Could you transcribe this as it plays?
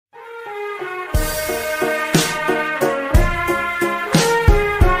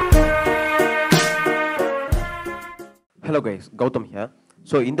Hello guys, Gowtham here.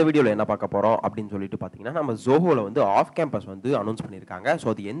 So இந்த வீடியோவில் என்ன பார்க்க போகிறோம் அப்படின்னு சொல்லிட்டு பார்த்தீங்கன்னா நம்ம ஜோஹோவில் வந்து ஆஃப் கேம்பஸ் வந்து அனௌன்ஸ் பண்ணியிருக்காங்க. ஸோ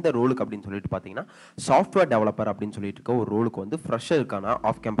அது எந்த ரோலுக்கு அப்படின்னு சொல்லிட்டு பார்த்தீங்கன்னா சாஃப்ட்வேர் டெவலப்பர் அப்படின்னு சொல்லிட்டு இருக்க ஒரு ரோலுக்கு வந்து ஃப்ரெஷருக்கான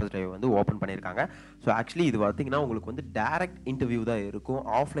ஆஃப் கேம்பஸ் டிரைவ் வந்து ஓப்பன் பண்ணியிருக்காங்க. ஸோ ஆக்சுவலி இது பார்த்தீங்கன்னா உங்களுக்கு வந்து டேரக்ட் இன்டர்வியூ தான் இருக்கும்,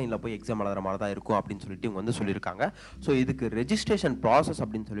 ஆஃப்லைனில் போய் எக்ஸாம் எழுதுற மாதிரி தான் இருக்கும் அப்படின்னு சொல்லிட்டு இவங்க வந்து சொல்லியிருக்காங்க. ஸோ இதுக்கு ரெஜிஸ்ட்ரேஷன் ப்ராசஸ்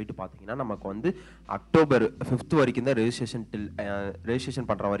அப்படின்னு சொல்லிட்டு பார்த்தீங்கன்னா நமக்கு வந்து அக்டோபர் 5th வரைக்கும் தான் ரெஜிஸ்ட்ரேஷன்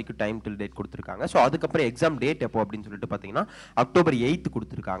பண்ணுற வரைக்கும் டைம் டில் டேட் கொடுத்துருக்காங்க. ஸோ அதுக்கப்புறம் எக்ஸாம் டேட் எப்போ அப்படின்னு சொல்லிட்டு பார்த்தீங்கன்னா அக்டோபர் 8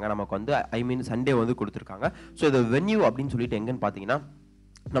 கொடுத்துருக்காங்க. நமக்கு வந்து சண்டே வந்து கொடுத்துருக்காங்க. ஸோ இது வென்யூ அப்படின்னு சொல்லிட்டு எங்கன்னு பார்த்தீங்கன்னா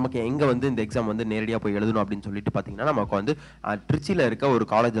நமக்கு எங்கே வந்து இந்த எக்ஸாம் வந்து நேரடியாக போய் எழுதணும் அப்படின்னு சொல்லிட்டு பார்த்தீங்கன்னா நமக்கு வந்து ட்ரிச்சியில் இருக்க ஒரு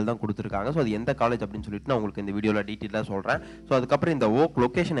காலேஜில் தான் கொடுத்துருக்காங்க. ஸோ அது எந்த காலேஜ் அப்படின்னு சொல்லிட்டு நான் உங்களுக்கு இந்த வீடியோவில் டீட்டெயிலாக சொல்கிறேன். ஸோ அதுக்கப்புறம் இந்த ஓக்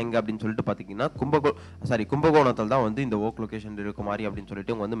லொக்கேஷன் எங்கே அப்படின்னு சொல்லிட்டு பார்த்தீங்கன்னா கும்பகோணத்தில் தான் வந்து இந்த ஓக் லொக்கேஷன் இருக்க மாதிரி அப்படின்னு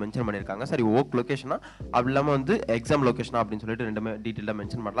சொல்லிட்டு அவங்க வந்து மென்ஷன் பண்ணியிருக்காங்க. சரி, ஓக் லொக்கேஷனா அப்படி இல்லாமல் வந்து எக்ஸாம் லொக்கேஷனா அப்படின்னு சொல்லிட்டு ரெண்டுமே டீட்டெயிலாக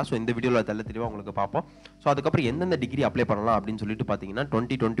மென்ஷன் பண்ணலாம். ஸோ இந்த வீடியோவில் தெளிவாக உங்களுக்கு பார்ப்போம். ஸோ அதுக்கப்புறம் எந்தெந்த டிகிரி அப்ளை பண்ணலாம் அப்படின்னு சொல்லிட்டு பார்த்தீங்கன்னா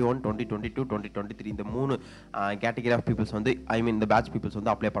 2021, 2022, 2023 இந்த 3 கேட்டகரி ஆஃப் பீப்புள்ஸ் வந்து இந்த பேட்ச் பீப்புள்ஸ் வந்து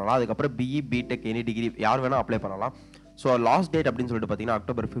அப்ளை பண்ணலாம். அதுக்கப்புறம் பிஇ, பிடெக், எனி டிகிரி யார் வேணால் அப்ளை பண்ணலாம். ஸோ லாஸ்ட் டேட் அப்படின்னு சொல்லிட்டு பார்த்தீங்கன்னா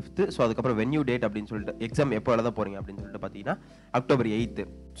அக்டோபர் 5th. ஸோ அதுக்கப்புறம் வென்யூ டேட் அப்படின்னு சொல்லிட்டு எக்ஸாம் எப்போ எழுத போகிறீங்க அப்படின்னு சொல்லிட்டு பார்த்தீங்கன்னா அக்டோபர் 8th.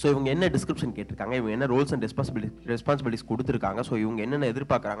 ஸோ இவங்க என்ன டிஸ்கிரிப்ஷன் கேட்டிருக்காங்க, இவங்க என்ன ரோல்ஸ் அண்ட் ரெஸ்பான்சிபிலிட்டிஸ் கொடுத்துருக்காங்க, ஸோ இவங்க என்னென்ன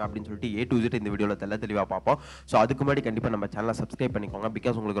எதிர்பார்க்குறாங்க அப்படின்னு சொல்லிட்டு A to Z இந்த வீடியோவில் தெளிவாக பார்ப்போம். ஸோ அதுக்கு முன்னாடி கண்டிப்பாக நம்ம சேனலை சப்ஸ்கிரைப் பண்ணிக்கோங்க,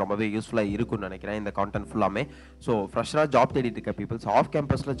 பிகாஸ் உங்களுக்கு ரொம்பவே யூஸ்ஃபுல்லாக இருக்கும்னு நினைக்கிறேன் இந்த கான்டென்ட் ஃபுல்லாமே. ஸோ ஃப்ரெஷ்ஷாக ஜாப் தேடிட்டு இருக்க பீப்புள்ஸ், ஆஃப்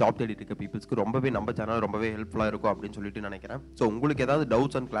கேம்பஸில் ஜாப் தேடிட்டு இருக்க பீப்புள்ஸ்க்கு ரொம்பவே நம்ம சேனல் ரொம்பவே ஹெல்ப்ஃபுல்லாக இருக்கும் அப்படின்னு சொல்லிட்டு நினைக்கிறேன். ஸோ உங்களுக்கு ஏதாவது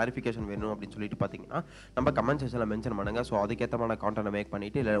டவுட்ஸ் அண்ட் கிளாரிஃபிகேஷன் வேணும் அப்படின்னு சொல்லிட்டு பார்த்தீங்கன்னா நம்ம கமெண்ட் செக்ஷனில் மென்ஷன் பண்ணுங்கள். ஸோ அதுக்கேற்ற கான்டென்ட் மேக்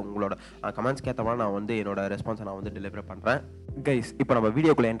பண்ணிட்டு இல்லை உங்களோட கமெண்ட்ஸ்க்கு ஏற்ற மாதிரி நான் வந்து என்னோட ரெஸ்பான்ஸை நான் வந்து டெலிவரி பண்ணுறேன். கைஸ், இப்போ நம்ம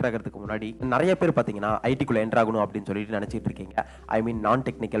வீடியோக்குள்ள என்ட்ரு ஆகிறதுக்கு முன்னாடி நிறைய பேர் பார்த்தீங்கன்னா ஐடிக்குள்ள என்ட்ரு ஆகணும் அப்படின்னு சொல்லிட்டு நினச்சிட்டு இருக்கீங்க. நான்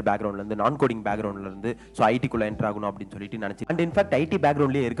டெக்னிக்கல் பேக்ரவுண்ட்லேருந்து, நான் கோடிங் பேக்ரவுண்ட்லேருந்து ஸோ ஐடிக்குள்ள என்ட்ரு ஆகணும் அப்படின்னு சொல்லிட்டு நினச்சி அண்ட் இன்ஃபேக்ட் ஐடி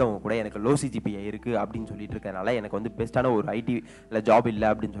பேக்ரவுண்ட்லேயே இருக்கவங்க கூட எனக்கு லோ CGPA இருக்குது அப்படின்னு சொல்லிட்டு இருக்கனால எனக்கு வந்து பெஸ்ட்டான ஒரு ஐடியில் ஜாப் இல்லை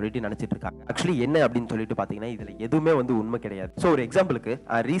அப்படின்னு சொல்லிட்டு நினச்சிட்டு இருக்காங்க. ஆக்சுவலி என்ன அப்படின்னு சொல்லிட்டு பார்த்தீங்கன்னா இதில் எதுவுமே வந்து உண்மை கிடையாது. ஸோ ஒரு எக்ஸாம்பிளுக்கு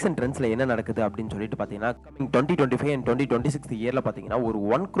ரீசெண்ட் ட்ரெண்ட்ஸில் என்ன நடக்குது அப்படின்னு சொல்லிட்டு பார்த்தீங்கன்னா 2025 and 2026 இயர்ல பாத்தீங்கன்னா ஒரு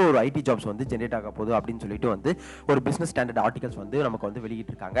 1 crore ஐடி ஜாப்ஸ் வந்து ஜெனரேட் ஆக போகுது அப்படின்னு சொல்லிட்டு வந்து ஒரு பிசினஸ் ஸ்டாண்டர்ட் ஆர்டிகல்ஸ் வந்து நமக்கு வந்து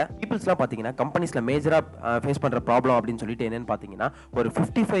வெளியிட்டு இருக்காங்க. பீப்பிள்ஸ்லாம் பாத்தீங்கன்னா கம்பெனிஸ்ல மேஜரா ஃபேஸ் பண்ற ப்ராப்ளம் அப்படின்னு சொல்லிட்டு என்னன்னு பாத்தீங்கன்னா ஒரு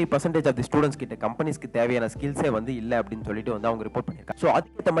 55% ஆஃப் தி ஸ்டூடெண்ட்ஸ் கிட்ட கம்பெனிஸ்க்கு தேவையான ஸ்கில்ஸே வந்து இல்ல அப்படின்னு சொல்லிட்டு வந்து அவங்க ரிப்போர்ட் பண்ணிருக்காங்க. ஸோ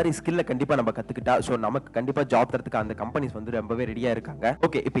அதுக்கேற்ற மாதிரி ஸ்கில்ல கண்டிப்பா நம்ம கத்துக்கிட்டா ஸோ நமக்கு கண்டிப்பா ஜாப் தரத்துக்கு அந்த கம்பெனிஸ் வந்து ரொம்பவே ரெடியா இருக்காங்க.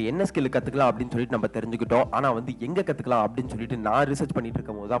 ஓகே, இப்போ என்ன ஸ்கில் கத்துக்கலாம் அப்படின்னு சொல்லிட்டு நம்ம தெரிஞ்சுக்கிட்டோம். ஆனா வந்து எங்க கத்துக்கலாம் அப்படின்னு சொல்லிட்டு நான் ரிசர்ச் பண்ணிட்டு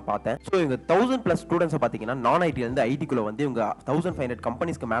இருக்கும் போது தான் பார்த்தேன். ஸோ இவங்க 1000+ ஸ்டூடெண்ட்ஸ் பாத்தீங்கன்னா நான் ஐடில இருந்து ஐடிக்குள்ள வந்து இவங்க 1500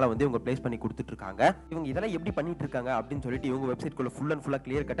 கம்பெனிஸ்க்கு மேல வந்து இவங்க பிளேஸ் பண்ணி கொடுத்துட்டு இருக்காங்க. இவங்க இதெல்லாம் எப்படி பண்ணிட்டு இருக்காங்க அப்படின்னு சொல்லிட்டு இவங்க வெப்சைட் குள்ள ஃபுல் அண்ட் ஃபுல்லா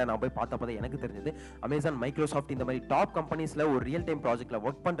கிளியர் கட்டா நான் போய் பார்த்தப்ப தான் எனக்கு தெரிஞ்சது அமேசான், மைக்ரோசாஃப்ட் இந்த மாதிரி டாப் கம்பெனிஸ்ல ஒரு ரியல் டைம் ப்ராஜெக்ட்ல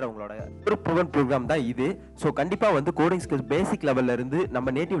ஒர்க் பண்றவங்களோட ஒரு ப்ரூவன் ப்ரோக்ராம் தான் இது. ஸோ கண்டிப்பா வந்து கோடிங் ஸ்கில்ஸ் பேசிக் லெவல்ல இருந்து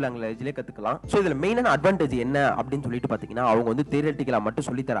நம்ம நேட்டிவ் லாங்குவேஜ்லயே கத்துக்கலாம். ஸோ இதுல மெயினான அட்வான்டேஜ் என்ன அப்படின்னு சொல்லிட்டு பாத்தீங்கன்னா அவங்க வந்து தியரிட்டிக்கலா மட்டும்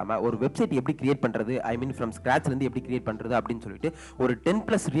சொல்லி தராம ஒரு வெப்சைட் எப்படி கிரியேட் பண்றது, ஃப்ரம் ஸ்கிராச்ல இருந்து எப்படி கிரியேட் பண்றது அப்படின்னு சொல்லிட்டு ஒரு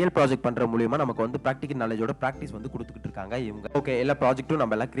 10+ ரியல் ப்ராஜெக்ட் பண்ற மூலமா நமக்கு வந்து பிராக்டிகல் நாலேஜோட பிராக்டிஸ் வந்து கொடுத்துக்கிட்டு இருக்காங்க இவங்க. ஓகே, எல்லா ப்ராஜெக்ட்டும்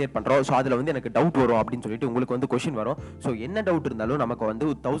நம்ம எல்லாம் கிரியேட் பண்றோம். ஸோ அதுல வந்து எனக்கு டவுட் வரும் அப்படின்னு சொல்லிட்டு உங்களுக்கு வந்து கொஸ்டின் வரும். ஸோ என்ன டவுட் இருந்தாலும் நமக்கு வந்து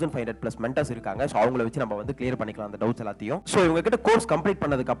 1500+ மென்டர்ஸ் இருக்காங்க. ஸோ அவங்கள வச்சு நம்ம வந்து கிளியர் பண்ணிக்கலாம் அந்த டவுட்ஸ் எல்லாத்தையும். ஸோ இவங்க கிட்ட கோர்ஸ் கம்ப்ளீட்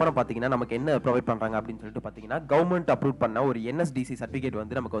பண்ணதுக்கு அப்புறம் பாத்தீங்கன்னா நமக்கு என்ன ப்ரொவைட் பண்றாங்க அப்படின்னு சொல்லிட்டு பாத்தீங்கன்னா கவர்மெண்ட் அப்ரூவ் பண்ண ஒரு NSDC சர்டிஃபிகேட்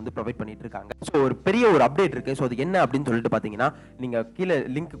வந்து நமக்கு வந்து ப்ரொவைட் பண்ணிட்டு இருக்காங்க. ஸோ ஒரு பெரிய ஒரு அப்டேட் இருக்கு. ஸோ அது என்ன அப்படின்னு சொல்லிட்டு பாத்தீங்கன்னா நீங்க கீழே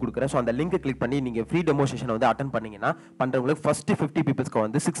லிங்க் கொடுக்குறேன். ஸோ அந்த லிங்க் கிளிக் பண்ணி நீங்க ஃப்ரீ டெமோ செஷன் வந்து அட்டென்ட் பண்ணீங்கன்னா பண்றவங்களுக்கு ஃபர்ஸ்ட் 50 பீப்புள்ஸ்க்கு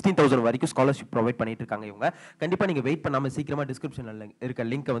வந்து 16,000 வரைக்கும் ஸ்காலர்ஷிப் ப்ரொவைட் பண்ணிட்டு இருக்காங்க இவங்க. கண்டிப்பா நீங்க வெயிட் பண்ணாம சீக்கிரமா டிஸ்கிரிப்ஷன்ல இருக்க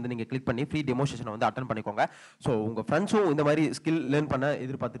லிங்கை வந்து நீங்க கிளிக் பண்ணி ஃப்ரீ டெமோ செஷனை வந்து அட்டென்ட் பண்ணிக்கோங்க. ஸோ உங்க ஃப்ரெண்ட்ஸும் இந்த மாதிரி ஸ்கில் லேர்ன் பண்ண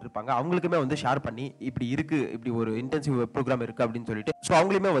எதிர்பார்த்துட்டு இருப்பாங்க, அவங்களுக்குமே வந்து ஷேர் பண்ணி இப்படி இருக்கு, இப்படி ஒரு இன்டென்சிவ் ப்ரோக்ராம் இருக்கு அப்படின்னு சொல்லிட்டு ஸோ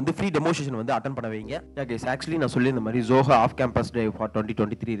அவங்களுமே வந்து ஃப்ரீ டெமோ செஷன் வந்து அட்டென்ட் பண்ண வைங்க. ஆக்சுவலி நான் சொல்லி இந்த மாதிரி Zoho off campus drive for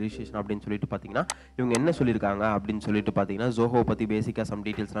 2023 registration அப்படின்னு சொல்லிட்டு பாத்தீங்கன்னா இவங்க என்ன சொல்லியிருக்காங்க அப்படின்னு சொல்லிட்டு பாத்தீங்கன்னா Zoho பத்தி பேசிக்கா சம்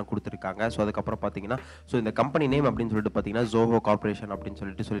டீடைல்ஸ்லாம் கொடுத்துருக்காங்க. ஸோ அதுக்கப்புறம் பாத்தீங்கன்னா ஸோ இந்த கம்பெனி நேம் அப்படின்னு சொல்லிட்டு பாத்தீங்கன்னா Zoho கார்பரேஷன் அப்படின்னு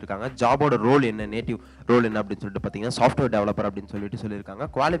சொல்லிட்டு சொல்லியிருக்காங்க. ஜாபோட ரோல் என்ன, நேட்டிவ் ரோல் என்ன அப்படின்னு சொல்லிட்டு பாத்தீங்கன்னா சாஃப்ட்வேர் டெவலப்பர் அப்படின்னு சொல்லிட்டு சொல்லியிருக்காங்க.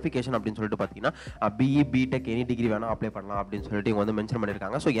 குவாலிஃபிகேஷன் அப்படின்னு சொல்லிட்டு பாத்தீங்கன்னா BE, BTech எனி டிகிரி வேணா அப்ளை பண்ணலாம் அப்படின்னு சொல்லிட்டு இவங்க வந்து மென்ஷன்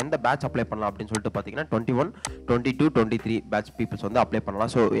பண்ணியிருக்காங்க. ஸோ எந்த பேட்ச் அப்ளை பண்ணலாம் அப்படின்னு சொல்லிட்டு பாத்தீங்கன்னா 21, 22, 23 பேட்ச் பீப்புள்ஸ் வந்து அப்ளை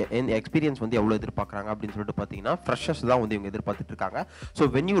பண்ணலாம். ஸோ எக்ஸ்பீரியன்ஸ் வந்து எவ்வளவு எதிர்பார்க்குறாங்க அப்படின்னு சொல்லிட்டு பாத்தீங்கன்னா ஃப்ரெஷர்ஸ் தான் வந்து இவங்க எதிர்பார்த்துட்டு இருக்காங்க. ஸோ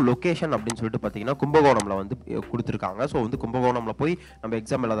வென்யூ லொகேஷன் அப்படின்னு சொல்லிட்டு பாத்தீங்கன்னா கும்பகோணம்ல வந்து கொடுத்துருக்காங்க. ஸோ வந்து கும்பகோணம்ல போய் நம்ம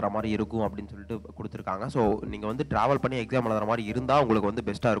எக்ஸாம் எழுதுற மாதிரி இருக்கும் அப்படின்னு சொல்லிட்டு கொடுத்துருக்காங்க. ஸோ நீங்க வந்து டிராவல் பண்ணி எக்ஸாம் எழுதுற மாதிரி இருந்தா உங்களுக்கு வந்து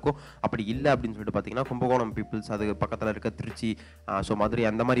பெஸ்ட்டா இருக்கும். அப்படி இல்லை அப்படின்னு சொல்லிட்டு பாத்தீங்கன்னா கும்பகோணம் பீப்புள்ஸ், அது பக்கத்துல இருக்க திருச்சி, ஸோ மதுரை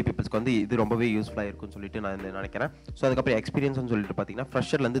அந்த மாதிரி பீப்புள்ஸ்க்கு வந்து இது ரொம்பவே யூஸ்ஃபுல்லாக இருக்கும்னு சொல்லிட்டு நான் நினைக்கிறேன். ஸோ அதுக்கப்புறம் எக்ஸ்பீரியன்ஸ்னு சொல்லிட்டு பார்த்தீங்கன்னா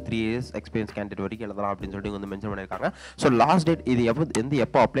ஃப்ரெஷர்லேருந்து 3 இயர்ஸ் எக்ஸ்பீரியன்ஸ் கேண்டிடேட் வரைக்கும் எழுதலாம் அப்படின்னு சொல்லிட்டு வந்து மென்ஷன் பண்ணியிருக்காங்க. ஸோ லாஸ்ட் டேட் இது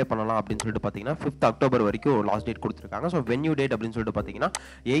எப்போ அப்ளை பண்ணலாம் அப்படின்னு சொல்லிட்டு பார்த்தீங்கன்னா 5th அக்டோபர் வரைக்கும் லாஸ்ட் டேட் கொடுத்துருக்காங்க. ஸோ வென்யூ டேட் அப்படின்னு சொல்லிட்டு பார்த்தீங்கன்னா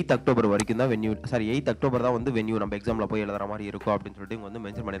 8th அக்டோபர் வரைக்கும் தான் 8th அக்டோபர் தான் வந்து வென்யூ நம்ம எக்ஸாமில் போய் எழுதுற மாதிரி இருக்கும் அப்படின்னு சொல்லிட்டு இவங்க வந்து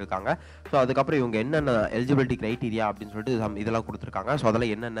மென்ஷன் பண்ணியிருக்காங்க. ஸோ அதுக்கப்புறம் இவங்க என்னென்ன எலிஜிபிலிட்டி கிரைட்டீரியா அப்படின்னு சொல்லிட்டு இதெல்லாம் கொடுத்துருக்காங்க. ஸோ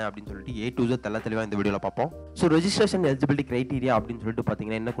அதெல்லாம் என்னென்ன அப்படின்னு சொல்லிட்டு A to Z தெளிவாக இந்த வீடியோவில் பார்ப்போம். ஸோ ரெஜிஸ்ட்ரேஷன் எலிஜிபிலிட்டி கிரைட்டீரியா அப்படின்னு சொல்லிட்டு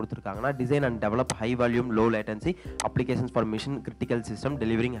பார்த்தீங்கன்னா என்ன கொடுத்துருக்காங்கன்னா design and develop high volume low latency applications for mission critical system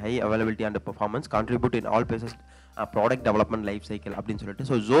delivering high availability and performance contribute in all bases product development life cycle அப்படின்னு சொல்லிட்டு.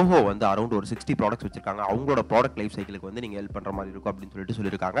 ஸோ Zoho வந்து around ஒரு 60 products வச்சிருக்காங்க. அவங்களோட ப்ராடக்ட் லைஃப் சைக்கிளுக்கு வந்து நீங்கள் help பண்ணுற மாதிரி இருக்கும் அப்படின்னு சொல்லிட்டு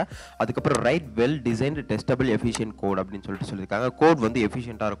சொல்லியிருக்காங்க. அதுக்கப்புறம் right well designed testable efficient code அப்படின்னு சொல்லிட்டு சொல்லியிருக்காங்க. கோட் வந்து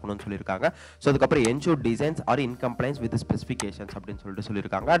எஃபிஷியன்ட்டாக இருக்கணும்னு சொல்லியிருக்காங்க. ஸோ அதுக்கப்புறம் ensure designs R in compliance with specifications அப்படின்னு சொல்லிட்டு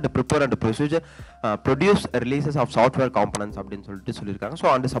சொல்லியிருக்காங்க. And prepare and procedure produce releases of software components அப்படின்னு சொல்லிட்டு சொல்லியிருக்காங்க. So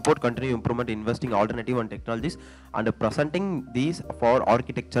and support continue improvement investing alternative and technologies and presenting these for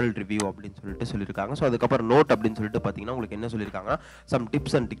architectural review அப்படின்னு சொல்லிட்டு சொல்லியிருக்காங்க. So அதுக்கப்புறம் நோட் அப்படின்னு சொல்லிட்டு பார்த்தீங்கன்னா உங்களுக்கு என்ன சொல்லியிருக்காங்கன்னா சம்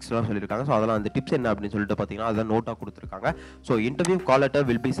டிப்ஸ் அண்ட் ட்ரிக்ஸ்லாம் சொல்லியிருக்காங்க. ஸோ அதெல்லாம் அந்த டிப்ஸ் என்ன அப்படின்னு சொல்லிட்டு பார்த்தீங்கன்னா அதை நோட்டாக கொடுத்துருக்காங்க. So interview call letter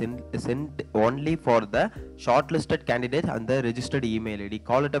will be sent only for the shortlisted candidates and the registered email ID.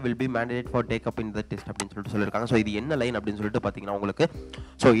 Call letter will be mandated for take up in the test அப்படின்னு சொல்லிட்டு சொல்லியிருக்காங்க. ஸோ இது என்ன லைன் அப்படின்னு சொல்லிட்டு பார்த்தீங்கன்னா உங்களுக்கு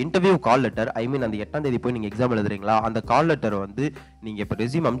ஸோ இன்டர்வியூ கால் லெட்டர் அந்த 8ஆம் தேதி போய் நீங்கள் எக்ஸாம் எழுதுறீங்களா அந்த கால் லெட்டர் வந்து நீங்கள் இப்போ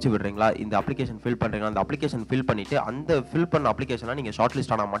ரெஸ்யூம் அனுப்பிச்சு விடுறீங்களா இந்த அப்ளிகேஷன் ஃபில் பண்ணுறீங்களா அந்த அப்ளிகேஷன் ஃபில் பண்ணிட்டு அந்த ஃபில் பண்ண அப்ளிகேஷனாக நீங்கள் ஷார்ட்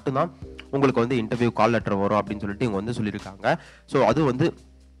லிஸ்ட் ஆனால் மட்டும்தான் உங்களுக்கு வந்து இன்டர்வியூ கால் லெட்டர் வரும் அப்படின்னு சொல்லிட்டு இவங்க வந்து சொல்லியிருக்காங்க. ஸோ அது வந்து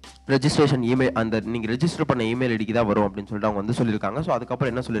ரெஜிஸ்ட்ரேஷன் இமெயில் அந்த நீங்கள் ரெஜிஸ்டர் பண்ண இமெயில் ஐடிக்கு தான் வரும் அப்படின்னு சொல்லிட்டு அவங்க வந்து சொல்லியிருக்காங்க. ஸோ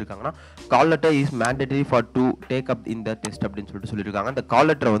அதுக்கப்புறம் என்ன சொல்லியிருக்காங்கன்னா call letter is mandatory for to take up இந்த டெஸ்ட் அப்படின்னு சொல்லிட்டு சொல்லியிருக்காங்க. அந்த கால்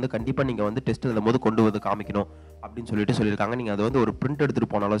லெட்டரை வந்து கண்டிப்பாக நீங்கள் வந்து டெஸ்ட் எழுதும் போது கொண்டு வந்து காமிக்கணும் அப்படின்னு சொல்லிட்டு சொல்லியிருக்காங்க. நீங்கள் அது வந்து ஒரு பிரிண்ட்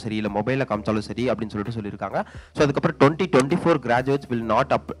எடுத்துகிட்டு போனாலும் சரி இல்லை மொபைலில் காமிச்சாலும் சரி அப்படின்னு சொல்லிட்டு சொல்லியிருக்காங்க. ஸோ அதுக்கப்புறம் 2024 graduates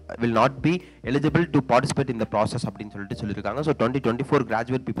will not be eligible to participate in the process அப்படின்னு சொல்லிட்டு சொல்லியிருக்காங்க. ஸோ 2024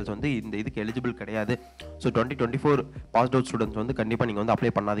 கிராஜுவேட் பீப்புள்ஸ் வந்து இந்த இதுக்கு எலிஜிபிள் கிடையாது. ஸோ 2024 பாஸ்ட் அவுட் ஸ்டூடெண்ட்ஸ் வந்து கண்டிப்பாக நீங்கள் வந்து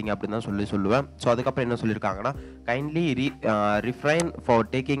அப்ளை பண்ணாதீங்க அப்படின்னு தான் சொல்லுவேன். ஸோ அதுக்கப்புறம் என்ன சொல்லியிருக்காங்கன்னா kindly refrain for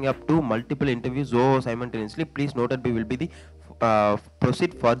taking up to multiple interviews Zoho simultaneously. Please note that we will be the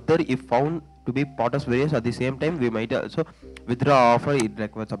proceed further if found to be partners various at the same time we might also withdraw offer it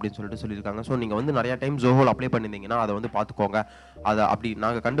requires அப்படின்னு சொல்லிட்டு சொல்லியிருக்காங்க. So நீங்கள் வந்து நிறைய time Zoho apply பண்ணியிருந்தீங்கன்னா அதை வந்து பார்த்துக்கோங்க. அதை அப்படி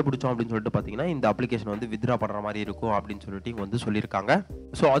நாங்கள் கண்டுபிடிச்சோம் அப்படின்னு சொல்லிட்டு பார்த்தீங்கன்னா இந்த அப்ளிகேஷன் வந்து வித்ரா பண்ணுற மாதிரி இருக்கும் அப்படின்னு சொல்லிட்டு இங்கே வந்து சொல்லியிருக்காங்க.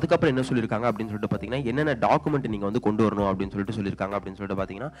 ஸோ அதுக்கப்புறம் என்ன சொல்லியிருக்காங்க அப்படின்னு சொல்லிட்டு பார்த்தீங்கன்னா என்னென்ன டாக்குமெண்ட் நீங்கள் வந்து கொண்டு வரணும் அப்படின்னு சொல்லிட்டு சொல்லியிருக்காங்க அப்படின்னு சொல்லிட்டு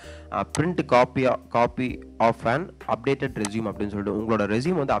பார்த்தீங்கன்னா print copy of an updated resume அப்படின்னு சொல்லிட்டு உங்களோட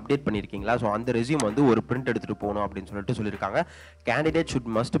ரெஸ்யூம் வந்து அப்டேட் பண்ணியிருக்கீங்களா ஸோ அந்த ரெஸ்யூம் வந்து ஒரு பிரிண்ட் எடுத்துகிட்டு போகணும் அப்படின்னு சொல்லிட்டு சொல்லியிருக்காங்க. Candidate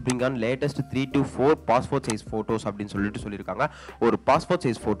should must bring on latest 3 to 4 passport size photos அப்படின்னு சொல்லிட்டு சொல்லியிருக்காங்க. ஒரு பாஸ்போர்ட்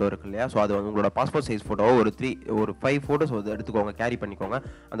சைஸ் ஃபோட்டோ இருக்கு இல்லையா ஸோ அது வந்து உங்களோட பாஸ்போர்ட் சைஸ் ஃபோட்டோவை ஒரு 5 ஃபோட்டோஸ் வந்து எடுத்துக்கோங்க கேரி பண்ணிக்கோங்க.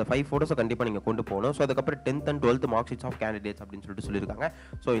 அந்த 5 ஃபோட்டோஸை கண்டிப்பாக நீங்கள் கொண்டு போகணும். ஸோ அதுக்கப்புறம் 10th and 12th mark sheets of candidates அப்படின்னு சொல்லிட்டு சொல்லியிருக்காங்க.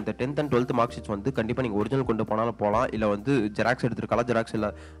 ஸோ இந்த 10th and 12th mark sheets வந்து கண்டிப்பாக நீங்கள் ஒரிஜினல் கொண்டு போனாலும் போகலாம் இல்லை வந்து ஜெராக்ஸ் எடுத்துட்டு கலர் ஜெராக்ஸ் இல்லை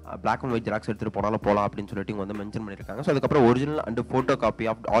பிளாக் அண்ட் ஒயிட் ஜெராக்ஸ் எடுத்துகிட்டு போனாலும் போகலாம் அப்படின்னு சொல்லிட்டு இங்கே வந்து மென்ஷன் பண்ணியிருக்காங்க. ஸோ அதுக்கப்புறம் original and photo copy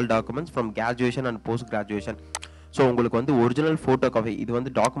of all documents from graduation and post graduation. So உங்களுக்கு வந்து ஒரிஜினல் ஃபோட்டோ காப்பி இது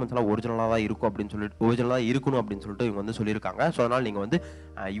வந்து டாக்குமெண்ட்ஸ்லாம் ஒரிஜினலாக தான் இருக்கும் அப்படின்னு சொல்லிட்டு ஒரிஜினலாக இருக்கணும் அப்படின்னு சொல்லிட்டு இவங்க வந்து சொல்லியிருக்காங்க. ஸோ அதனால் நீங்கள் வந்து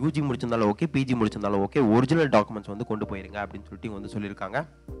UG முடிச்சிருந்தாலும் okay PG முடிச்சிருந்தாலும் okay original documents வந்து கொண்டு போயிருங்க அப்படின்னு சொல்லிட்டு இவங்க வந்து சொல்லியிருக்காங்க.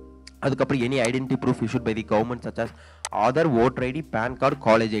 அதுக்கப்புறம் any identity proof issued by the government such as Aadhaar voter ID pan card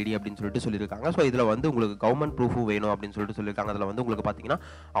college ID அப்படின்னு சொல்லிட்டு சொல்லியிருக்காங்க. ஸோ இதில் வந்து உங்களுக்கு கவர்மெண்ட் ப்ரூஃபும் வேணும் அப்படின்னு சொல்லிட்டு சொல்லியிருக்காங்க. அதில் வந்து உங்களுக்கு பார்த்தீங்கன்னா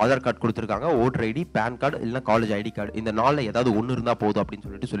ஆதார் கார்டு கொடுத்துருக்காங்க ஓட்டர் ஐடி பேன் கார்டு இல்லைனா காலேஜ் ஐடி கார்டு இந்த நாளில் ஏதாவது ஒன்று இருந்தால் போதும் அப்படின்னு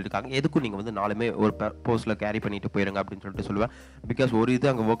சொல்லிட்டு சொல்லியிருக்காங்க. எதுக்கும் நீங்கள் வந்து நாலுமே ஒரு போஸ்ட்டில் கேரி பண்ணிட்டு போயிருங்க அப்படின்னு சொல்லிட்டு சொல்லுவேன். பிகாஸ் ஒரு இது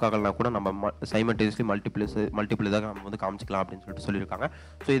அங்கே ஒர்க் ஆகலாம் கூட நம்ம சைமல்டேனியஸ்லி மல்டிபிள் இதாக நம்ம வந்து காமிச்சிக்கலாம் அப்படின்னு சொல்லிட்டு சொல்லியிருக்காங்க.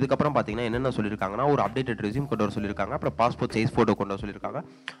 ஸோ இதுக்கப்புறம் பார்த்தீங்கன்னா என்னென்ன சொல்லியிருக்காங்கன்னா ஒரு அப்டேட்டட் ரெஸ்யூம் கொண்டு வர சொல்லியிருக்காங்க. அப்புறம் பாஸ்போர்ட் சைஸ் ஃபோட்டோ கொண்டு வர சொல்லியிருக்காங்க.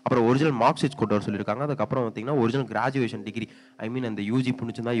 அப்புறம் ஒரிஜினல் மார்க் ஷீட்ஸ் கொண்டு வர சொல்லியிருக்காங்க. அதுக்கப்புறம் பார்த்தீங்கன்னா ஒரிஜினல் கிராஜுவேஷன் டிகிரி அந்த யூஜி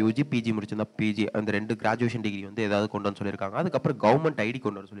முடிச்சிருந்தா யூஜி பிஜி முடிச்சிருந்தா பிஜி அந்த 2 கிராஜுவேஷன் டிகிரி வந்து ஏதாவது கொண்டு வந்து சொல்லியிருக்காங்க. அதுக்கப்புறம் கவர்மெண்ட் ஐடி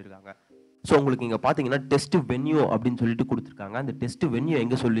கொண்டு வர சொல்லியிருக்காங்க. ஸோ உங்களுக்கு இங்கே பார்த்தீங்கன்னா டெஸ்ட் வென்யூ அப்படின்னு சொல்லிட்டு கொடுத்துருக்காங்க. அந்த டெஸ்ட் வென்யூ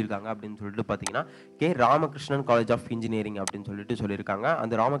எங்கே சொல்லியிருக்காங்க அப்படின்னு சொல்லிட்டு பார்த்தீங்கன்னா ராமகிருஷ்ணன் காலேஜ் ஆஃப் இன்ஜினியரிங் அப்படின்னு சொல்லிட்டு சொல்லியிருக்காங்க.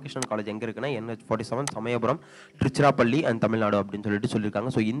 அந்த ராமகிருஷ்ணன் காலேஜ் எங்கே இருக்குன்னா NH47 சமயபுரம் திருச்சிராப்பள்ளி அண்ட் தமிழ்நாடு அப்படின்னு சொல்லிட்டு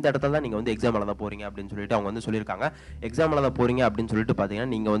சொல்லியிருக்காங்க. ஸோ இந்த இடத்துல தான் நீங்கள் வந்து எக்ஸாம் எழுத போகிறீங்க அப்படின்னு சொல்லிட்டு அவங்க வந்து சொல்லியிருக்காங்க. எக்ஸாம் எழுத போகிறீங்க அப்படின்னு சொல்லிட்டு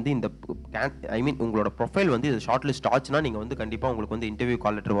பார்த்தீங்கன்னா நீங்கள் வந்து இந்த உங்களோட ப்ரொஃபைல் வந்து இது ஷார்ட் லிஸ்ட் ஆச்சுன்னா நீங்கள் வந்து கண்டிப்பாக உங்களுக்கு வந்து இன்டர்வியூ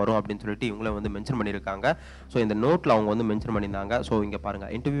கால் லெட்டர் வரும் அப்படின்னு சொல்லிட்டு இவங்கள வந்து மென்ஷன் பண்ணியிருக்காங்க. ஸோ இந்த நோட்டில் அவங்க வந்து மென்ஷன் பண்ணியிருந்தாங்க. ஸோ இங்கே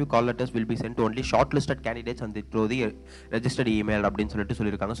பாருங்கள் interview call letters will be sent to only shortlisted candidates and through the registered email அப்படின்னு சொல்லிட்டு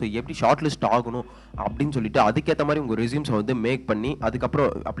சொல்லியிருக்காங்க. ஸோ எப்படி ஷார்ட் லிஸ்ட் ஆகணும் அப்படின்னு சொல்லிட்டு அதுக்கேற்ற மாதிரி உங்கள் ரெஸ்யூம்ஸை வந்து மேக் பண்ணி அதுக்கப்புறம்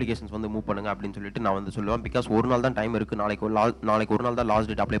அப்ளிகேஷன்ஸ் வந்து மூவ் பண்ணுங்க அப்படின்னு சொல்லிட்டு நான் வந்து சொல்லுவேன். பிகாஸ் ஒரு நாள் தான் டைம் இருக்குது. நாளைக்கு ஒரு நாள் தான்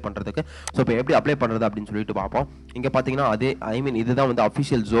லாஸ்ட் டேட் அப்ளை பண்ணுறதுக்கு. ஸோ இப்போ எப்படி அப்ளை பண்ணுறது அப்படின்னு சொல்லிட்டு பார்ப்போம். இங்கே பார்த்தீங்கன்னா இதுதான் வந்து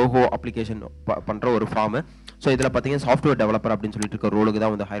அஃபிஷியல் Zoho அப்ளிகேஷன் பண்ணுற ஒரு ஃபார்மு. ஸோ இதில் பார்த்தீங்கன்னா சாஃப்ட்வேர் டெவலப்பர் அப்படின்னு சொல்லிட்டு இருக்க ரோலுக்கு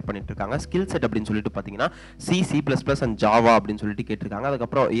தான் வந்து ஹையர் பண்ணிட்டு இருக்காங்க. ஸ்கில் செட் அப்படின்னு சொல்லிட்டு பார்த்தீங்கன்னா C++ அண்ட் ஜாவா அப்படின்னு சொல்லிட்டு கேட்டிருக்காங்க.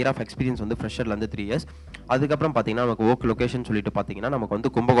 அதுக்கப்புறம் இயர் ஆஃப் எக்ஸ்பீரியன்ஸ் வந்து ஃப்ரெஷர்லேருந்து 3 இயர்ஸ். அதுக்கப்புறம் பார்த்தீங்கன்னா நமக்கு ஒர்க் லொகேஷன் சொல்லிட்டு பார்த்தீங்கன்னா நமக்கு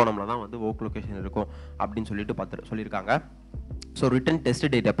வந்து கும்பகோணம்ல தான் வந்து ஒர்க் லொகேஷன் இருக்கும் அப்படின்னு சொல்லிட்டு சொல்லியிருக்காங்க. ஸோ ரிட்டன் டெஸ்ட்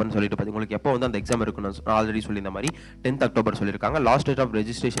டேட் எப்போன்னு சொல்லிட்டு பார்த்தீங்கன்னா உங்களுக்கு எப்போ வந்து அந்த எக்ஸாம் இருக்குன்னு ஆல்ரெடி சொல்லியிருந்த மாதிரி 10th அக்டோபர் சொல்லியிருக்காங்க. லாஸ்ட் டேட் ஆஃப்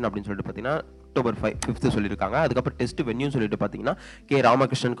ரெஜிஸ்ட்ரேஷன் அப்படின்னு சொல்லிட்டு பார்த்தீங்கன்னா October 5th சொல்லியிருக்காங்க. அதுக்கப்புறம் டெஸ்ட் வென்யூ சொல்லிட்டு பார்த்தீங்கன்னா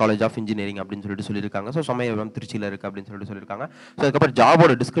ராமகிருஷ்ணன் காலேஜ் ஆஃப் இன்ஜினியரிங் அப்படின்னு சொல்லியிருக்காங்க. ஸோ சமயம் திருச்சியில் இருக்குது அப்படின்னு சொல்லியிருக்காங்க. ஸோ அதுக்கப்புறம்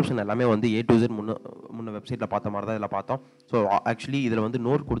ஜாபோட டிஸ்கிரிப்ஷன் எல்லாமே வந்து A to Z முன்ன வெப்சைட்டில் பார்த்த மாதிரி தான் இதில் பார்த்தோம். ஸோ ஆக்சுவலி இதில் வந்து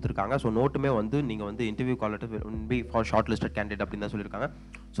நோட் கொடுத்துருக்காங்க. ஸோ நோட்டுமே வந்து நீங்கள் வந்து interview collar B for short listed candidate அப்படின்னு தான் சொல்லியிருக்காங்க.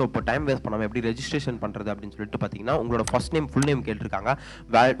 ஸோ இப்போ டைம் வேஸ்ட் பண்ணாமல் எப்படி ரெஜிஸ்ட்ரேஷன் பண்ணுறது அப்படின்னு சொல்லிட்டு பார்த்தீங்கன்னா உங்களோட ஃபர்ஸ்ட் நேம் ஃபுல் நேம் கேட்டிருக்காங்க.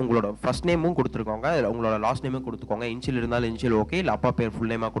 உங்களோட ஃபர்ஸ்ட் நேமும் கொடுத்துருக்கோங்க, உங்களோட லாஸ்ட் நேமும் கொடுத்துக்கோங்க. இன்ஷியல் இருந்தாலும் இன்ஷியல் ஓகே, இல்லை அப்பா பேர்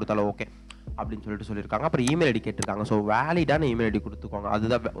ஃபுல் நேமாக கொடுத்தாலும் ஓகே அப்படின்னு சொல்லியிருக்காங்க. அப்புறம் இமெயில் ஐடி கேட்டிருக்காங்க. ஸோ வேலிடான இமெயில் ஐடி கொடுத்துக்கோங்க.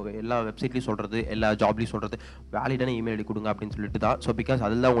 அதுதான் எல்லா வெப்சைட்லையும் சொல்கிறது, எல்லா ஜாப்லையும் சொல்கிறது, வேலிடான இமெயில் ஐடி கொடுங்க அப்படின்னு சொல்லிட்டு தான். ஸோ பிகாஸ்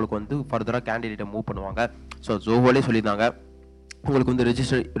அதில் தான் உங்களுக்கு வந்து ஃபர்தராக கேண்டிடேட்டை மூவ் பண்ணுவாங்க. ஸோ ஜோவோலே சொல்லியிருந்தாங்க உங்களுக்கு வந்து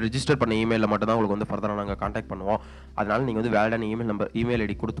ரெஜிஸ்டர் பண்ண இமெயிலில் மட்டும் தான் உங்களுக்கு வந்து ஃபர்தராக நாங்கள் காண்டாக்ட் பண்ணுவோம். அதனால் நீங்கள் வந்து வேலிடான இமெயில்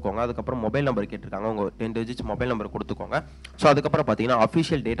ஐடி கொடுத்துக்கோங்க. அதுக்கப்புறம் மொபைல் நம்பர் கேட்டிருக்காங்க. உங்கள் 10 digits மொபைல் நம்பர் கொடுத்துக்கோங்க. ஸோ அதுக்கப்புறம் பார்த்தீங்கன்னா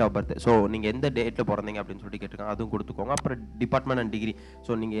official date of birth, so நீங்கள் எந்த டேட்டில் பிறந்தீங்க அப்படின்னு சொல்லிட்டு கேட்டிருக்காங்க, அதுவும் கொடுத்துக்கோங்க. அப்புறம் டிபார்ட்மெண்ட் அண்ட் டிகிரி,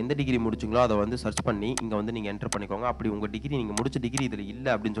 ஸோ நீங்கள் எந்த டிகிரி முடிச்சிங்களோ அதை வந்து சர்ச் பண்ணி இங்கே வந்து நீங்கள் என்டர் பண்ணிக்கோங்க. அப்படி உங்கள் டிகிரி நீங்கள் முடிச்ச டிகிரி இதில்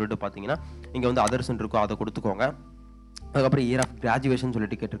இல்லை அப்படின்னு சொல்லிட்டு பார்த்தீங்கன்னா இங்கே வந்து அதர்ஸ்ன்னு இருக்கும், அதை கொடுத்துக்கோங்க. அதுக்கப்புறம் இயர் ஆஃப் கிராஜுவேஷன்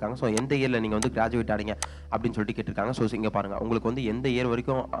சொல்லிட்டு கேட்டிருக்காங்க. ஸோ எந்த இயரில் நீங்கள் வந்து கிராஜுவேட் ஆனீங்க அப்படின்னு சொல்லிட்டு கேட்டிருக்காங்க. ஸோ இங்கே பாருங்கள் உங்களுக்கு வந்து எந்த இயர்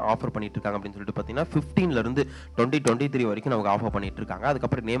வரைக்கும் ஆஃபர் பண்ணிட்டு இருக்காங்க அப்படின்னு சொல்லிட்டு பார்த்தீங்கன்னா 15 2023 வரைக்கும் நமக்கு ஆஃபர் பண்ணிட்டு இருக்காங்க.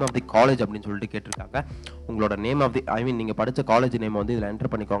 அதுக்கப்புறம் நேம் ஆஃப் தி காலேஜ் அப்படின்னு சொல்லிட்டு கேட்டிருக்காங்க. உங்களோட நேம் ஆஃப் தி நீங்கள் படித்த காலேஜ் நேம் வந்து இதில்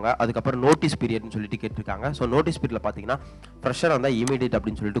என்டர் பண்ணிக்கோங்க. அதுக்கப்புறம் நோட்டீஸ் பீரியட்னு சொல்லிட்டு கேட்டிருக்காங்க. ஸோ நோட்டீஸ் பீரியடில் பார்த்தீங்கன்னா ஃப்ரெஷர் வந்தால் இமீடியட்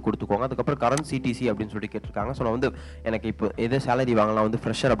அப்படின்னு சொல்லிட்டு கொடுத்துக்கோங்க. அதுக்கப்புறம் கரண்ட் CTC அப்படின்னு சொல்லிட்டு கேட்டிருக்காங்க. ஸோ நான் வந்து எனக்கு இப்போ எது சேலரி வாங்கலாம் வந்து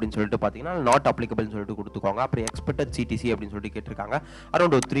ஃப்ரெஷர் அப்படின்னு சொல்லிட்டு பார்த்தீங்கன்னா நாட் அப்ளிகபிள்னு சொல்லிட்டு கொடுத்துக்கோங்க. அப்புறம் எக்ஸ்பெக்டட் CTC அப்படின்னு சொல்லிட்டு கேட்டிருக்காங்க.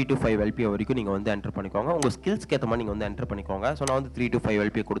 அரௌண்ட் ஒரு 3 to 5 LPA வரைக்கும் நீங்கள் வந்து என்டர் பண்ணிக்கோங்க. உங்கள் ஸ்கில்ஸ்க்கு ஏற்ற மாதிரி நீங்கள் வந்து என்டர் பண்ணிக்கோங்க. ஸோ நான் வந்து 3 to 5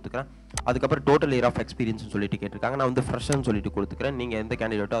 LPA கொடுத்துக்கிறேன். அதுக்கப்புறம் டோட்டல் இயர் ஆஃப் எக்ஸ்பீரியன்ஸ் சொல்லிட்டு கேட்டிருக்காங்க. நான் வந்து ஃப்ரெஷர்னு சொல்லிட்டு கொடுத்துக்கிறேன். நீங்கள் எந்த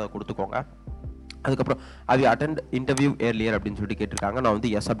கேண்டிடேட்டோ அதை கொடுத்துக்கோங்க. அதுக்கப்புறம் அது அட்டெண்ட் இன்டர்வியூ ஏர்லியர் அப்படின்னு சொல்லிட்டு கேட்டிருக்காங்க. நான் வந்து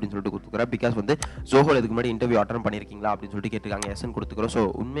எஸ் அப்படின்னு சொல்லிட்டு கொடுத்துக்கிறேன். பிகாஸ் வந்து ஜோஹோல இதுக்கு முன்னாடி இன்டர்வியூ அட்டன் பண்ணியிருக்கீங்களா அப்படின்னு சொல்லிட்டு கேட்டிருக்காங்க. எஸ்ன்னு கொடுத்துக்கிறோம். ஸோ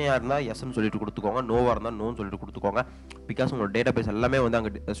உண்மையாக இருந்தால் எஸ்ன்னு சொல்லிட்டு கொடுத்துக்கோங்க, நோவாக இருந்தால் நோன்னு சொல்லிட்டு கொடுத்துக்கோங்க. பிகாஸ் உங்களோட டேட்டா பேஸ் எல்லாமே வந்து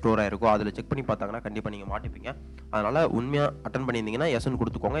அங்கே ஸ்டோர் ஆயிருக்கும். அதில் செக் பண்ணி பார்த்தாங்கன்னா கண்டிப்பாக நீங்கள் மாட்டிப்பீங்க. அதனால் உண்மையாக அட்டன் பண்ணியிருந்தீங்கன்னா எஸ்ன்னு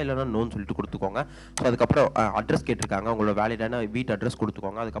கொடுத்துக்கோங்க, இல்லைனா நோன்னு சொல்லிட்டு கொடுத்துக்கோங்க. ஸோ அதுக்கப்புறம் அட்ரஸ் கேட்டிருக்காங்க. உங்களோட வேலிடான வீட்டு அட்ரஸ்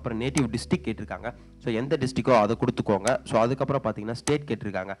கொடுத்துக்கோங்க. அதுக்கப்புறம் நேட்டிவ் டிஸ்ட்ரிக்ட் கேட்டிருக்காங்க. ஸோ எந்த டிஸ்ட்ரிக்டோ அதை கொடுத்துக்கோங்க. ஸோ அதுக்கப்புறம் பார்த்தீங்கன்னா ஸ்டேட்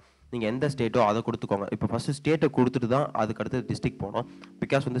கேட்டிருக்காங்க. நீங்கள் எந்த ஸ்டேட்டோ அதை கொடுத்துக்கோங்க. இப்போ ஃபஸ்ட்டு ஸ்டேட்டை கொடுத்துட்டு தான் அதுக்கடுத்து டிஸ்ட்ரிக்ட் போகணும்.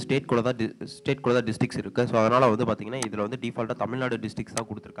 பிகாஸ் வந்து ஸ்டேட் கூட தான் டிஸ்ட்ரிக்ஸ் இருக்குது. ஸோ அதனால் வந்து பார்த்தீங்கன்னா இதில் வந்து டிஃபால்ட்டாக தமிழ்நாடு டிஸ்ட்ரிக்ஸ் தான்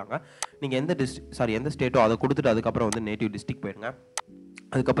கொடுத்துருக்காங்க. நீங்கள் எந்த ஸ்டேட்டோ அதை கொடுத்துட்டு அதுக்கப்புறம் வந்து நேட்டிவ் டிஸ்ட்ரிக்ட் போயிடுங்க.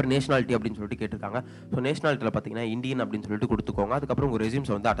 அதுக்கப்புறம் நேஷனாலிட்டி அப்படின்னு சொல்லிட்டு கேட்டிருக்காங்க. ஸோ நேஷனாலிட்டியில் பார்த்தீங்கன்னா இந்தியன் அப்படின்னு சொல்லிட்டு கொடுத்துக்கோங்க. அதுக்கப்புறம் உங்கள்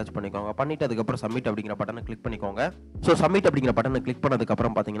ரெஸ்யூம்ஸை வந்து அட்டாச் பண்ணிக்கோங்க. பண்ணிவிட்டு அதுக்கப்புறம் சப்மிட் அப்படிங்கிற பட்டனை கிளிக் பண்ணிக்கோங்க. ஸோ சப்மிட் அப்படிங்கிற பட்டனை கிளிக்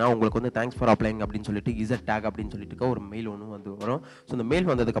பண்ணதுக்கப்புறம் பார்த்தீங்கன்னா உங்களுக்கு வந்து தேங்க்ஸ் ஃபார் அப்ளைங் அப்படின்னு சொல்லிட்டு இசட் டேக் அப்படின்னு சொல்லிட்டு ஒரு மெயில் ஒன்று வந்து வரும். ஸோ இந்த மெயில்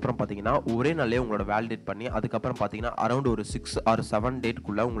வந்ததுக்கப்புறம் பார்த்தீங்கன்னா ஒரே நாளே உங்களோட வேலிடேட் பண்ணி அதுக்கப்புறம் பார்த்தீங்கன்னா அரௌண்ட் ஒரு 6 or 7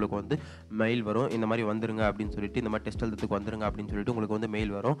 டேட்குள்ளே உங்களுக்கு வந்து மெயில் வரும். இந்த மாதிரி வந்துருங்க அப்படின்னு சொல்லிட்டு, இந்த மாதிரி டெஸ்ட் எழுதுறதுக்கு வந்துருங்க அப்படின்னு சொல்லிட்டு உங்களுக்கு வந்து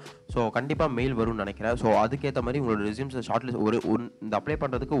மெயில் வரும். ஸோ கண்டிப்பாக மெயில் வரும்னு நினைக்கிறேன். ஸோ அதுக்கேற்ற மாதிரி உங்களோட ரெஸ்யூம்ஸை ஷார்ட் லிஸ்ட் இந்த அப்ளை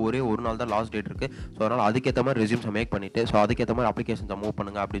பண்ணுறதுக்கு ஒரே ஒரு நாள் தான் லாஸ்ட் டேட் இருக்குது. ஸோ அதனால் அதுக்கேற்ற மாதிரி ரெஸ்யூம்ஸை மேக் பண்ணிவிட்டு ஸோ அதுக்கேற்ற மாதிரி அப்ளிகேஷன்ஸை மூவ்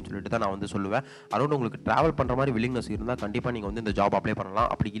பண்ணுங்க அப்படின்னு சொல்லிட்டு தான் நான் வந்து சொல்லுவேன். அரௌண்ட் உங்களுக்கு ட்ராவல் பண்ணுற மாதிரி வில்லிங்னஸ் இருந்தால் கண்டிப்பாக நீங்கள் வந்து இந்த ஜாப் அப்ளை பண்ணலாம்.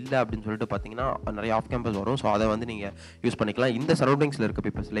 அப்படி இல்லை அப்படின்னு சொல்லிட்டு பார்த்தீங்கன்னா நிறைய ஆஃப் கேம்பஸ் வரும். ஸோ அதை வந்து நீங்கள் யூஸ் பண்ணிக்கலாம். இந்த சரௌண்டிங்ஸில் இருக்க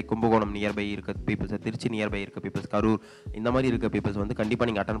பீப்பிள்ஸ் லைக் கும்பகோணம் நியர்பை இருக்க பீப்பிள்ஸ், திருச்சி நியர்பை இருக்க பீப்பிள்ஸ், கரூர் இந்த மாதிரி இருக்க பீப்பிள்ஸ் வந்து கண்டிப்பாக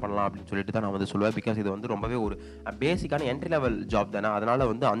நீங்கள் அட்டன் பண்ணலாம் அப்படின்னு சொல்லிட்டு தான் நான் வந்து சொல்லுவேன். பிகாஸ் இது வந்து ரொம்பவே ஒரு பேசிக்கான என்ட்ரி லெவல் ஜாப் தானே. அதனால்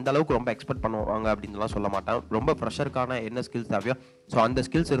வந்து அந்த அளவுக்கு ரொம்ப எக்ஸ்பெக்ட் பண்ணுவாங்க அப்படின்லாம் சொல்ல மாட்டேன். ரொம்ப ஃப்ரெஷருக்கான என்ன ஸ்கில்ஸ் தேவையோ ஸோ அந்த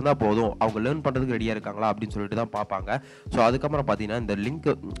ஸ்கில்ஸ் இருந்தால் போதும், அவங்க லேர்ன் பண்ணுறதுக்கு ரெடியாக இருக்காங்களா அப்படின்னு சொல்லிட்டு தான் பார்ப்பாங்க. ஸோ அதுக்கப்புறம் பார்த்தீங்கன்னா இந்த லிங்க்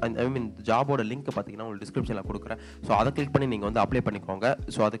ஜாபோட லிங்க் பார்த்தீங்கன்னா உங்களுக்கு டிஸ்கிரிப்ஷனில் கொடுக்குறேன். ஸோ அதை கிளிக் பண்ணி நீங்கள் வந்து அப்ளை பண்ணிக்கோங்க.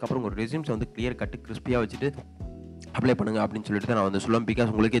 ஸோ அதுக்கப்புறம் உங்கள் ரெஸ்யூம்ஸ் வந்து கிளியர் கட்டு கிறிஸ்பியாக வச்சுட்டு அப்ளை பண்ணுங்க அப்படின்னு சொல்லிட்டு தான் நான் வந்து சொல்லுவேன்.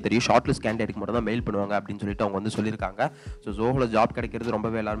 பிகாஸ் உங்களுக்கே தெரியும் ஷார்ட் லிஸ்ட் கேண்டிடேட்க்கு மட்டும் தான் மெயில் பண்ணுவாங்க அப்படின்னு சொல்லிட்டு அவங்க வந்து சொல்லியிருக்காங்க. ஸோ ஜோஹோல ஜாப் கிடைக்கிறது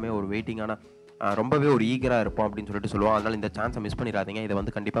ரொம்பவே எல்லாருமே ஒரு வெயிட்டிங்கான ரொம்பவே ஒரு ஈகராக இருப்போம் அப்படின்னு சொல்லிட்டு சொல்லுவோம். அதனால் இந்த சான்ஸை மிஸ் பண்ணிடாதீங்க. இதை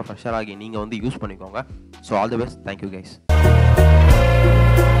வந்து கண்டிப்பாக ஃப்ரெஷர் ஆகி நீங்கள் வந்து யூஸ் பண்ணிக்கோங்க. So all the best. Thank you guys.